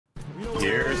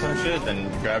gear or some shit, then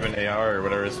grab an AR or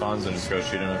whatever spawns and just go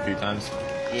shoot him a few times.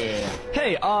 Yeah.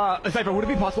 Hey, Cypher, would it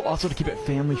be possible also to keep it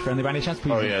family friendly by any chance,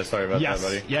 please? Oh yeah, sorry about that,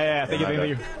 buddy. Yeah, thank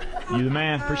you. You the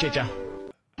man, appreciate ya.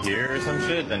 Gear or some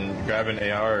shit, then grab an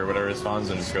AR or whatever spawns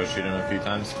and just go shoot him a few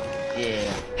times.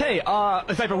 Yeah. Hey,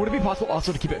 Cypher, would it be possible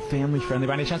also to keep it family friendly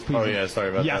by any chance, please? Oh yeah, sorry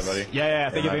about that, buddy. Yeah,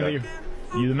 thank you.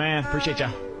 You the man, appreciate ya.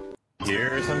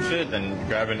 Gear or some shit, then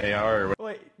grab an AR or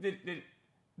Wait, did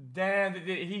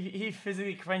he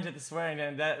physically cringed at the swearing?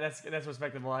 Then that's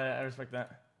respectable. I respect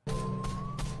that.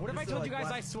 What if I told you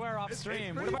guys I swear off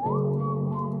stream? What if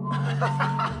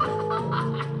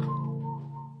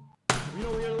You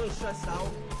know, when you're a little stressed out.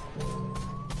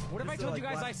 What if I told you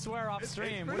guys I swear off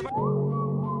stream? What if You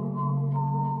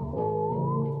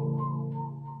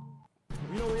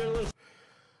know, when you're a little.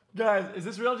 Guys, is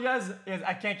this real, you guys? Yes,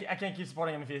 I can't keep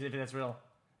supporting him if that's real.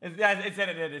 It said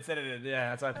it did. It said it did. Yeah,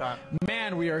 that's what I thought.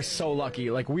 Man, we are so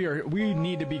lucky. Like we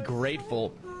need to be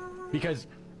grateful because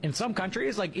in some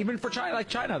countries, like even for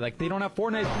China, like they don't have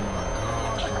Fortnite.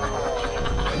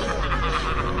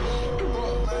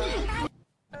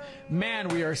 Man,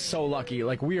 we are so lucky.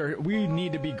 Like we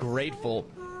need to be grateful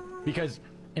because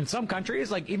in some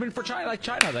countries, like even for China,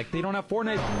 like they don't have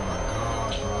Fortnite.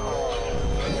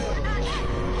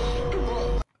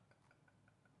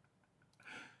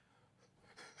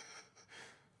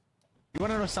 You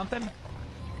wanna know something?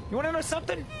 You wanna know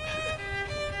something?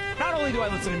 Not only do I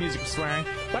listen to music with swearing,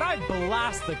 but I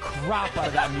blast the crap out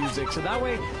of that music. So that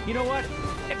way, you know what?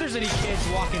 If there's any kids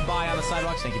walking by on the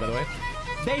sidewalks, thank you by the way,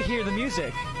 they hear the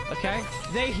music, okay?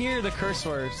 They hear the curse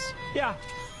words. Yeah,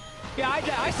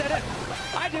 I said it.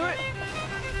 I do it.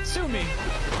 Sue me.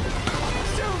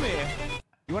 Sue me.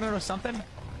 You wanna know something?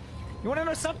 You wanna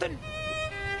know something?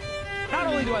 Not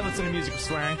only do I listen to music with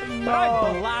swearing, but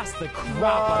I blast the crap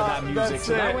out of that music.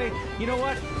 So that way, you know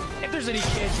what? If there's any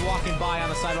kids walking by on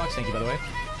the sidewalks, thank you by the way,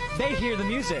 they hear the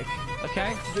music,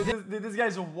 okay? This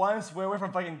guy's one swear away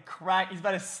from fucking crack. He's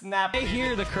about to snap. They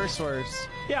hear the curse words.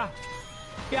 Yeah,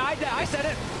 I said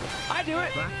it. I do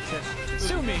it.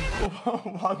 Sue me.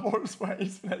 One more swear,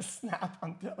 he's gonna snap.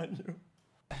 I'm telling you.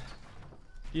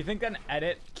 Do you think that an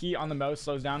edit key on the mouse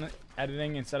slows down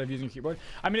editing instead of using a keyboard?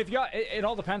 I mean, if you got, it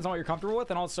all depends on what you're comfortable with,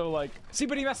 and also like, see,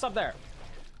 but he messed up there.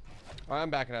 I'm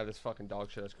backing out of this fucking dog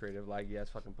shit ass creative laggy ass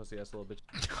fucking pussy ass little bitch.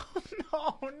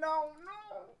 No.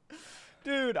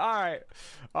 Dude, alright,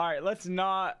 let's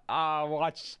not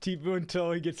watch Tifu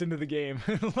until he gets into the game.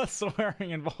 Less swearing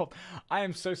involved. I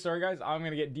am so sorry, guys. I'm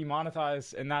gonna get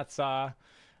demonetized, and that's that's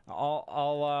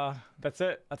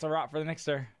it. That's a wrap for the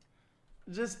Nixter.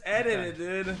 Just edit it,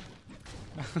 dude.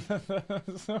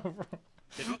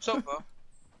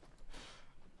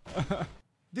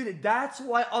 Dude, that's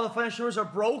why all the financiers are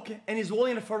broke and he's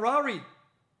rolling a Ferrari.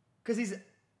 Because he's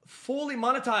fully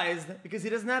monetized because he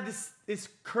doesn't have this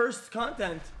cursed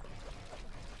content.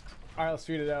 Alright, let's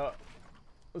tweet it out.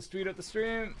 Let's tweet out the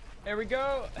stream. There we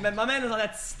go. Man, my man is on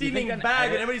that steaming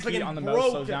bag and everybody's fucking on the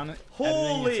broke.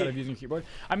 Holy! Instead of using a keyboard.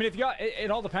 I mean, if you got, it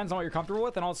all depends on what you're comfortable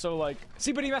with, and also like,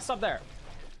 see, but he messed up there.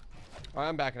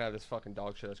 I'm backing out of this fucking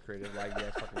dog shit ass creative laggy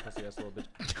ass fucking pussy ass little bitch.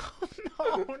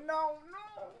 No.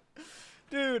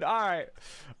 Dude, alright,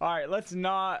 let's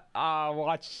not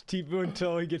watch Tifu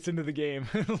until he gets into the game.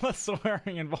 Less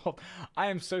swearing involved.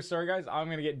 I am so sorry, guys. I'm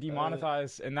gonna get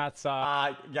demonetized, and that's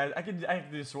guys, I could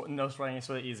do no swearing. It's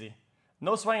really easy.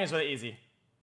 No swearing is really easy.